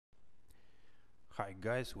Hi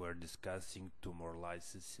guys, we're discussing Tumour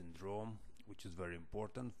Lysis syndrome, which is very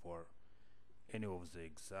important for any of the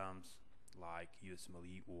exams like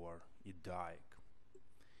USMLE or EDAIC.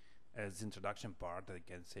 As introduction part, I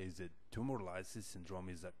can say that Tumour Lysis syndrome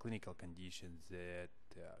is a clinical condition that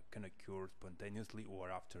can occur spontaneously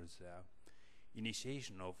or after the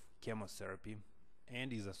initiation of chemotherapy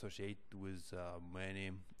and is associated with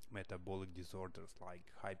many metabolic disorders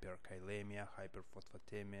like hyperkalemia,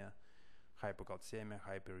 hyperphosphatemia, Hypocalcemia,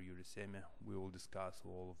 Hyperuricemia. We will discuss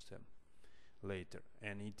all of them later.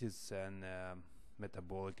 And it is an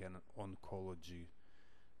metabolic and oncologic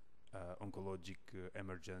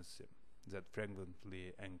emergency that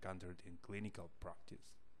frequently encountered in clinical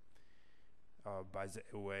practice. By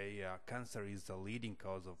the way, cancer is the leading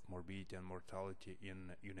cause of morbidity and mortality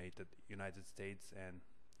in United States and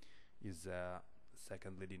is the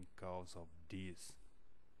second leading cause of death.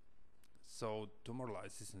 So Tumour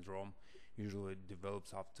Lysis syndrome usually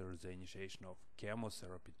develops after the initiation of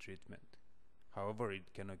chemotherapy treatment. However,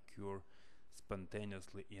 it can occur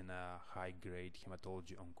spontaneously in a high-grade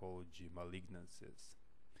hematology-oncology malignancies.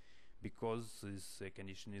 Because this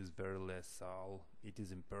condition is very lethal, it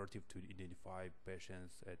is imperative to identify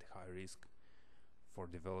patients at high risk for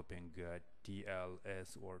developing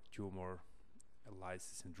TLS or Tumour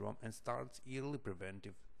Lysis syndrome and starts early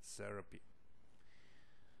preventive therapy.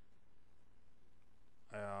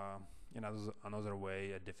 Another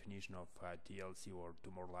way, a definition of TLC or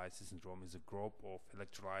Tumour Lysis syndrome is a group of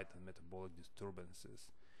electrolyte and metabolic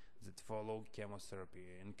disturbances that follow chemotherapy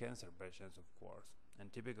in cancer patients, of course,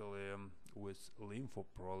 and typically with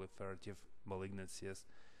lymphoproliferative malignancies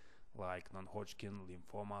like non-Hodgkin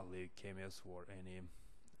lymphoma, leukemias, or any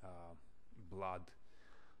blood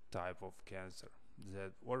type of cancer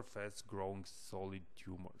or fast-growing solid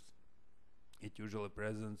tumors. It usually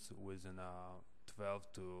presents within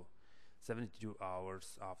 12 to 72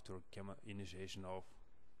 hours after initiation of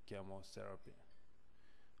chemotherapy,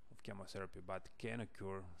 but can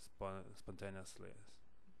occur spontaneously.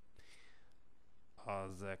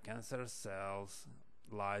 The cancer cells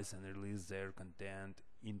lyse and release their content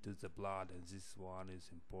into the blood, and this one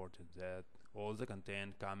is important, that all the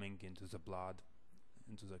content coming into the blood,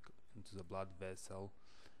 into the blood vessel,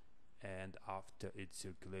 and after it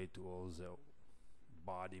circulate to all the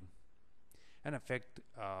body and affect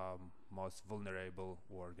most vulnerable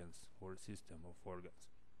organs or system of organs.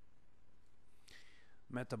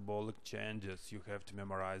 Metabolic changes, you have to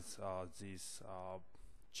memorize these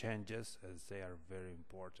changes as they are very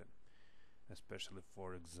important, especially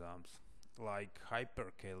for exams, like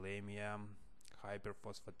hyperkalemia,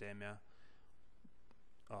 hyperphosphatemia.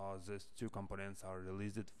 These two components are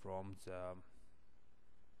released from the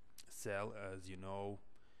cell, as you know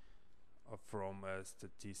from a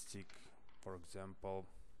statistic. For example,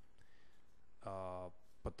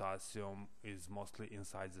 potassium is mostly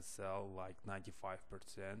inside the cell, like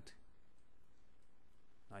 95%,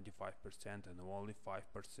 and only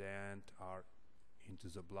 5% are into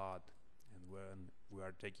the blood. And when we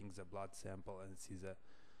are taking the blood sample and see the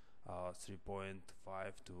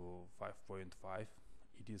 3.5 to 5.5,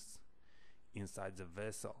 it is inside the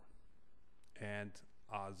vessel, and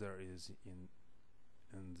other is in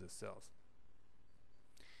the cells.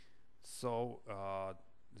 So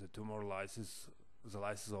the Tumour lysis, the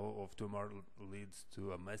lysis of tumor leads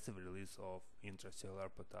to a massive release of intracellular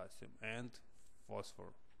potassium and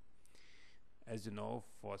phosphor. As you know,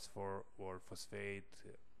 phosphor or phosphate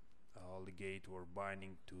ligate or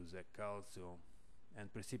binding to the calcium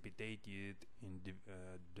and precipitate it in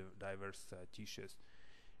diverse tissues,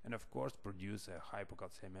 and of course produce a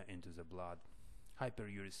hypocalcemia into the blood,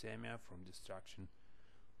 hyperuricemia from destruction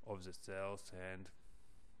of the cells, and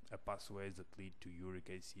pathways that lead to uric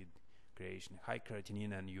acid creation, high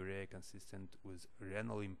creatinine and urea consistent with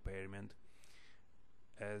renal impairment,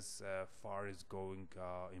 as far as going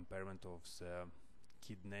impairment of the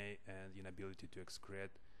kidney and inability to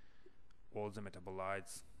excrete all the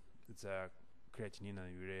metabolites. The creatinine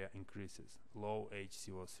and urea increases, low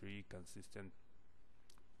HCO3 consistent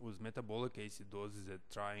with metabolic acidosis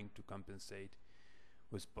that trying to compensate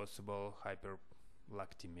with possible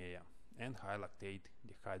hyperlactemia and high lactate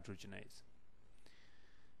dehydrogenase.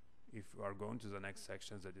 If we are going to the next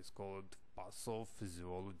section, that is called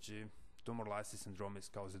pathophysiology, Tumour Lysis syndrome is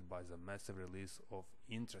caused by the massive release of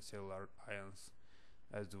intracellular ions,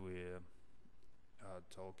 as we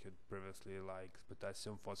talked previously, like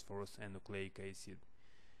potassium, phosphorus, and nucleic acid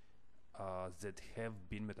that have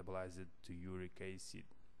been metabolized to uric acid.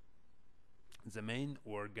 The main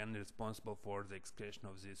organ responsible for the excretion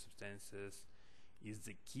of these substances is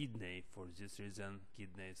the kidney. For this reason,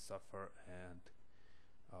 kidneys suffer and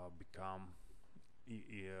become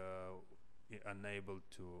unable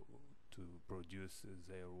to produce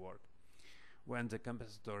their work. When the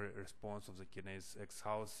compensatory response of the kidney is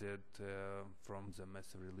exhausted from the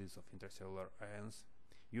massive release of intercellular ions,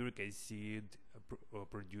 uric acid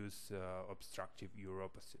produce obstructive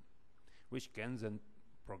uropathy, which can then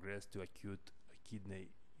progress to acute kidney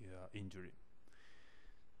injury.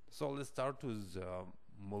 So let's start with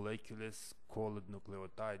molecules called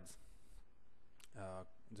nucleotides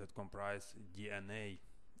that comprise DNA.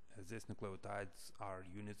 These nucleotides are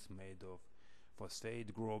units made of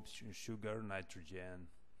phosphate groups, sugar, nitrogen,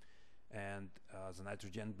 and the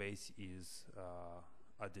nitrogen base is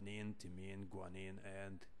adenine, thymine, guanine,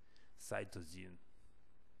 and cytosine.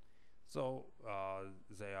 So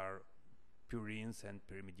they are purines and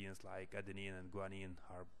pyrimidines, like adenine and guanine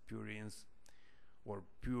are purines, or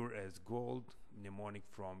pure as gold, mnemonic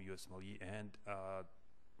from USMLE, and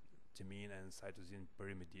thymine and cytosine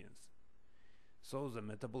pyrimidines. So the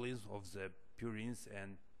metabolism of the purines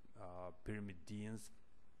and pyrimidines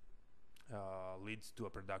leads to a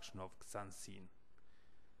production of xanthine.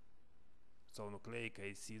 So nucleic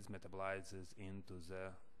acids metabolizes into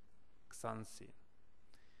the xanthine.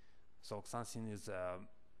 So xanthine is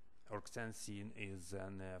or xanthine is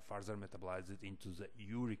then further metabolized into the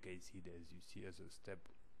uric acid, as you see as a step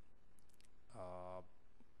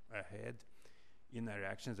ahead, in a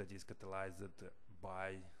reaction that is catalyzed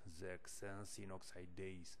by the xanthine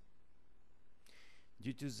oxidase.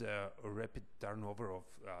 Due to the rapid turnover of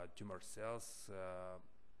tumor cells,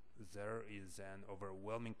 there is an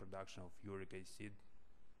overwhelming production of uric acid,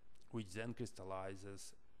 which then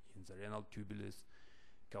crystallizes in the renal tubulus,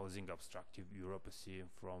 causing obstructive uropathy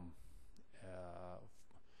from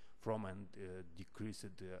and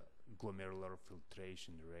decreased glomerular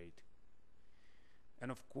filtration rate. And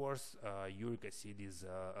of course, uric acid is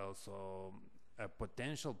also a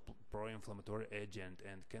potential pro-inflammatory agent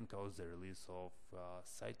and can cause the release of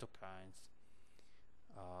cytokines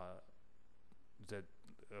that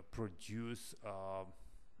produce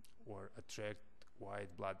or attract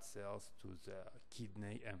white blood cells to the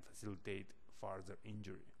kidney and facilitate further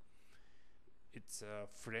injury. It's a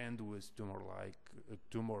friend with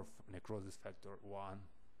tumor necrosis factor 1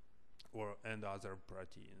 and other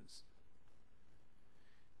proteins.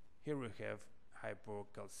 Here we have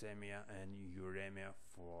hypocalcemia and uremia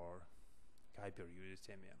for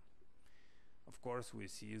hyperuricemia. Of course, we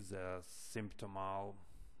see the symptomal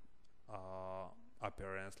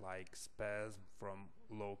appearance like spasm from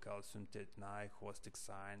low calcium tetani, Hostick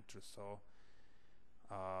sign, trousseau,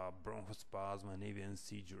 bronchospasm, and even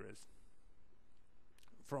seizures.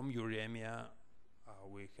 From uremia,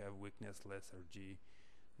 we have weakness, lethargy,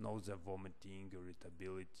 nausea, vomiting,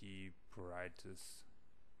 irritability, pruritus,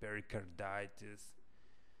 pericarditis.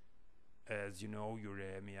 As you know,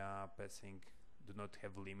 uremia passing do not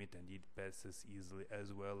have limit, and it passes easily,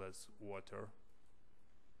 as well as water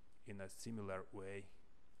in a similar way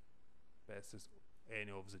passes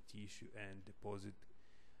any of the tissue and deposit,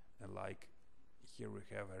 and like here we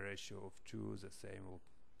have a ratio of 2, the same will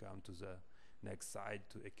come to the next side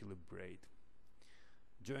to equilibrate.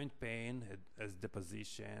 Joint pain as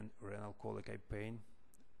deposition, renal colic pain,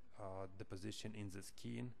 deposition in the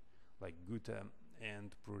skin like gutta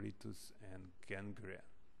and pruritus and gangrene.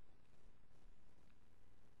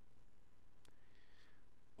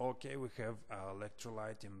 Okay, we have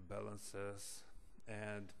electrolyte imbalances,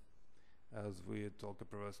 and as we talked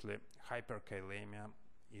previously, hyperkalemia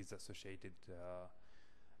is associated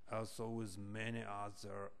also with many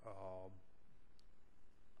other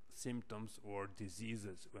symptoms or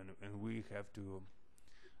diseases, and we have to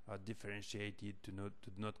differentiate it to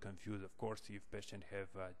not confuse. Of course, if patient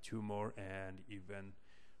have a tumor and even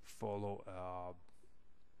follow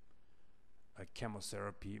a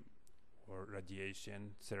chemotherapy or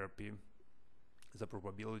radiation therapy, the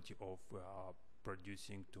probability of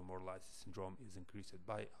producing Tumour Lysis syndrome is increased.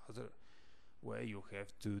 By other way, you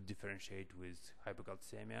have to differentiate with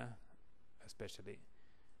hypocalcemia, especially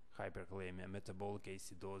hyperkalemia, metabolic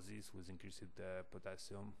acidosis with increased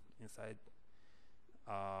potassium inside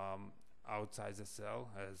outside the cell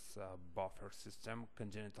as a buffer system,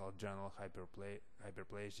 congenital adrenal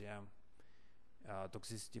hyperplasia,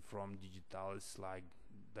 toxicity from digitalis like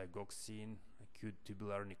digoxin, acute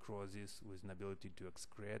tubular necrosis with inability to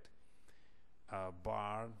excrete,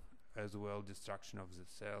 bar, as well destruction of the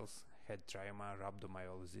cells, head trauma,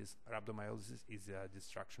 rhabdomyolysis. Rhabdomyolysis is a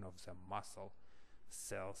destruction of the muscle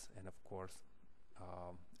cells, and of course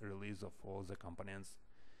release of all the components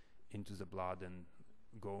into the blood and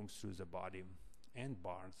going through the body. And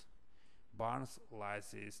Barnes,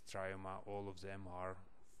 lysis, trauma, all of them are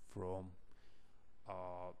from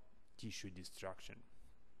tissue destruction,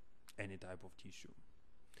 any type of tissue.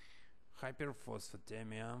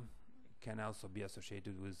 Hyperphosphatemia can also be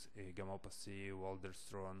associated with gamopathy,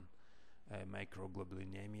 Waldenström,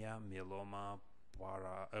 microglobulinemia, myeloma,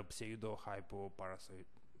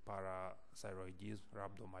 pseudo-hypoparathyroidism,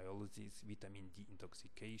 rhabdomyolysis, vitamin D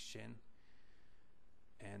intoxication,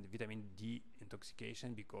 and vitamin D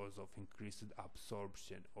intoxication because of increased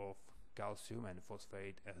absorption of calcium and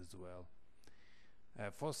phosphate as well.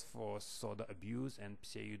 Phosphorus soda abuse and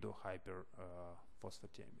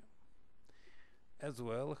pseudo-hyperphosphatemia. As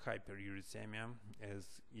well, hyperuricemia,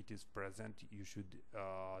 as it is present, you should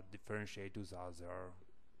differentiate with other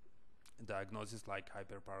diagnoses like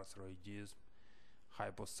hyperparathyroidism,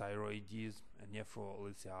 hypothyroidism, and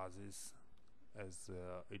nephrolithiasis, as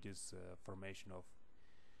it is formation of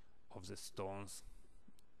the stones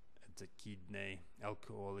at the kidney,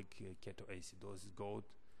 alcoholic ketoacidosis, gout,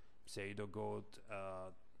 pseudo-gout,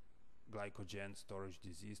 glycogen storage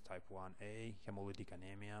disease type 1A, hemolytic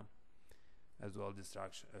anemia, as well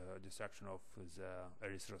destruction of the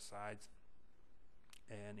erythrocytes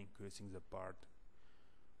and increasing the part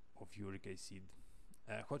of uric acid,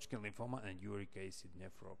 Hodgkin lymphoma and uric acid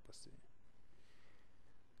nephropathy.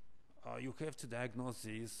 You have to diagnose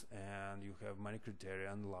this, and you have many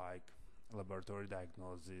criteria like laboratory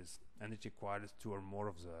diagnosis, and it requires 2 or more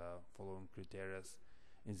of the following criteria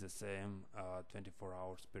in the same 24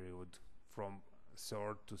 hours period from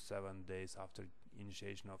 3 to 7 days after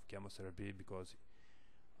initiation of chemotherapy, because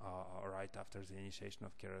right after the initiation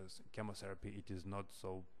of chemotherapy it is not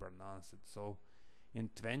so pronounced. So in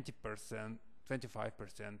 25%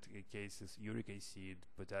 cases, uric acid,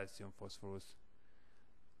 potassium, phosphorus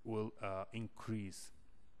will increase,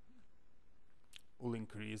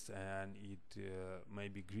 and it may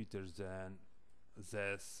be greater than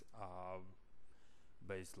this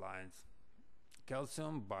baselines.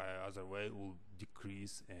 Calcium, by other way, will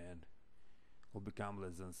decrease and will become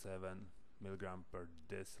less than 7 milligram per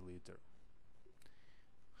deciliter.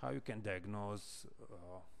 How you can diagnose?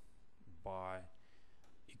 By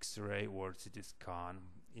X-ray or CT scan.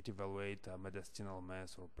 It evaluates mediastinal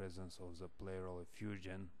mass or presence of the pleural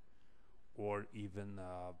effusion, or even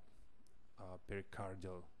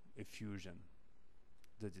pericardial effusion,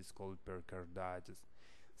 that is called pericarditis.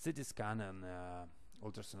 CT scan and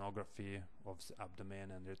ultrasonography of the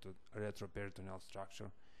abdomen and retroperitoneal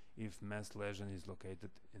structure. If mass lesion is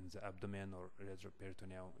located in the abdomen or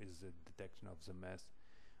retroperitoneal, is the detection of the mass.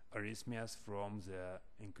 Arrhythmias from the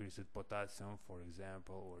increased potassium, for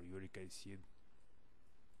example, or uric acid.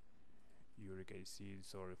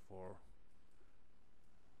 Sorry for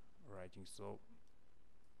writing so.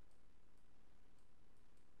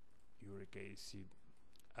 Uric acid.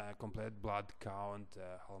 Complete blood count,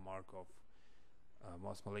 hallmark of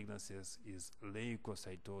most malignancies, is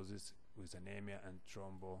leukocytosis with anemia and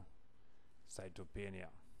thrombocytopenia.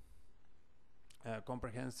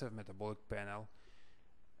 Comprehensive metabolic panel,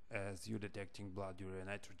 as you detecting blood urea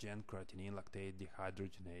nitrogen, creatinine, lactate,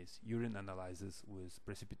 dehydrogenase, urine analysis with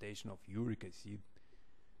precipitation of uric acid,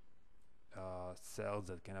 cells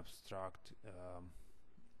that can obstruct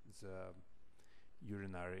the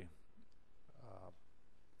urinary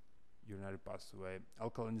pathway.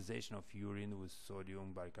 Alkalinization of urine with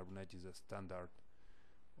sodium bicarbonate is a standard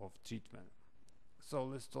of treatment. So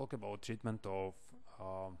let's talk about treatment of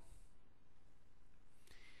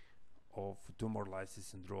Tumour Lysis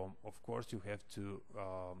syndrome. Of course, you have to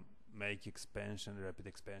make rapid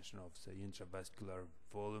expansion of the intravascular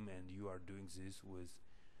volume, and you are doing this with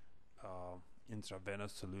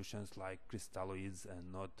intravenous solutions like crystalloids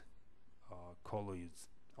and not colloids,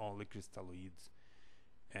 only crystalloids,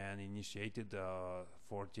 and initiated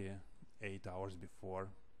 48 hours before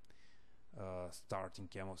starting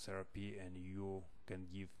chemotherapy. And you can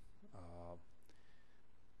give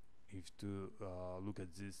if to look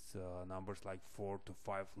at these numbers like 4 to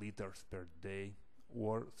 5 liters per day,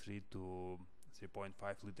 or 3 to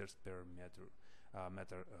 3.5 liters per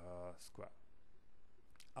meter square.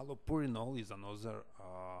 Allopurinol is another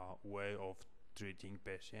way of treating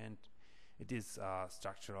patient. It is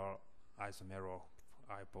structural isomer of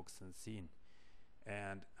hypoxanthine,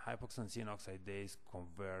 and hypoxanthine oxidase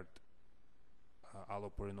convert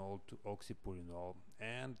allopurinol to oxypurinol,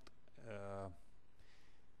 and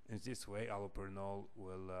in this way allopurinol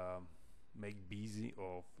will make busy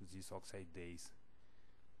of this oxidase.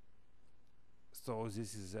 So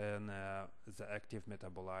this is the active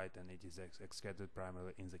metabolite, and it is excreted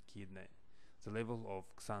primarily in the kidney. The level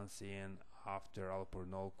of xanthine after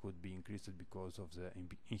allopurinol could be increased because of the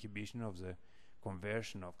inhibition of the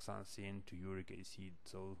conversion of xanthine to uric acid.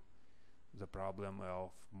 So the problem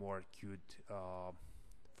of more acute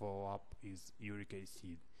follow-up up is uric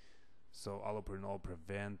acid. So allopurinol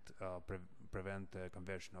prevent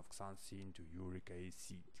conversion of xanthine into uric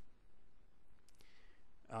acid.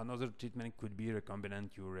 Another treatment could be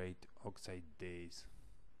recombinant urate oxidase.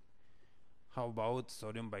 How about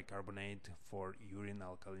sodium bicarbonate for urine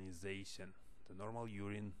alkalinization? The normal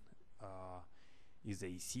urine is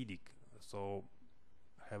acidic, so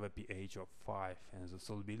have a pH of 5, and the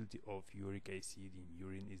solubility of uric acid in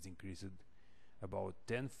urine is increased about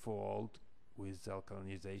 10-fold with the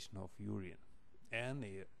alkalinization of urine, and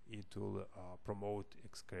it will promote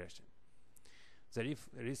excretion. The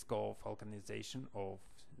risk of alkalinization of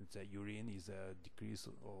the urine is a decrease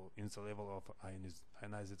in the level of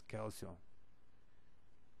ionized calcium.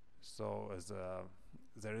 So as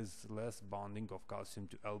there is less bonding of calcium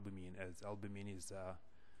to albumin, as albumin is a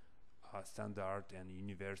standard and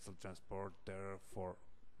universal transporter for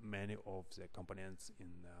many of the components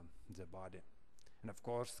in the body. And of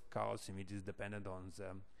course, calcium, it is dependent on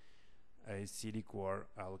the acidic or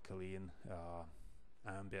alkaline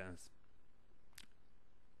ambience.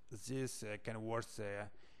 This can worsen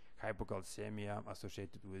hypocalcemia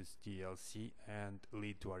associated with TLC and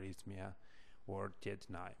lead to arrhythmia or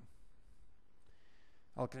tetany.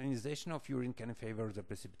 Alkalinization of urine can favor the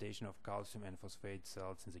precipitation of calcium and phosphate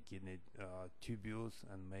cells in the kidney tubules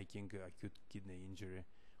and making acute kidney injury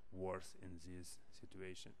worse in this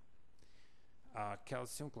situation.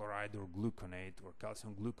 Calcium chloride or gluconate or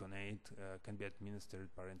calcium gluconate can be administered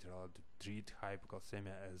parenterally to treat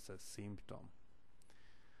hypocalcemia as a symptom.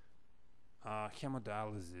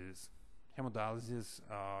 Hemodialysis. Hemodialysis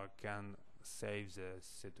can save the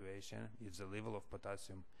situation if the level of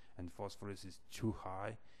potassium and phosphorus is too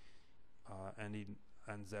high, and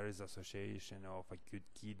there is association of acute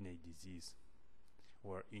kidney disease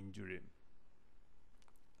or injury.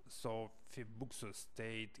 So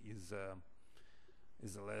febuxostate is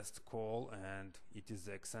the last call, and it is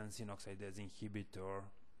the xanthine oxidase inhibitor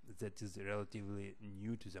that is relatively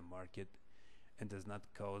new to the market and does not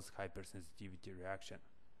cause hypersensitivity reaction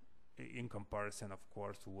in comparison, of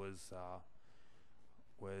course, with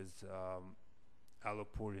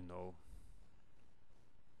allopurinol,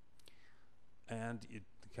 and it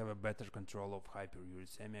have a better control of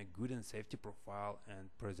hyperuricemia, good and safety profile,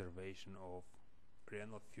 and preservation of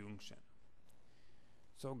renal function.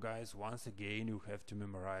 So guys, once again, you have to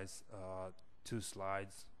memorize 2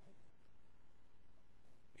 slides.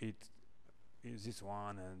 It is this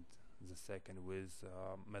one and the second with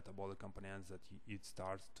metabolic components that it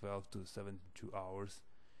starts 12 to 72 hours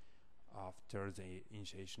after the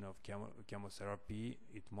initiation of chemotherapy.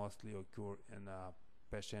 It mostly occurs in a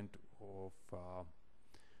patient of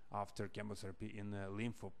after chemotherapy in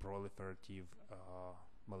lymphoproliferative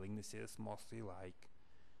malignancies, mostly like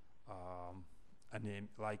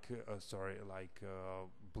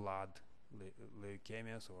blood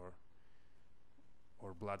leukemias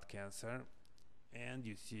or blood cancer. And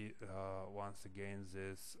you see once again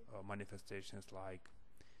this manifestations like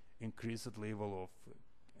increased level of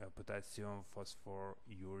potassium, phosphor,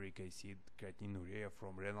 uric acid, creatinine, urea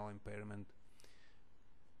from renal impairment,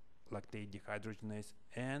 lactate dehydrogenase,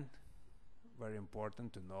 and very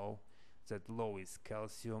important to know that low is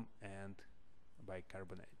calcium and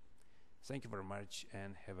bicarbonate. Thank you very much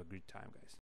and have a great time, guys.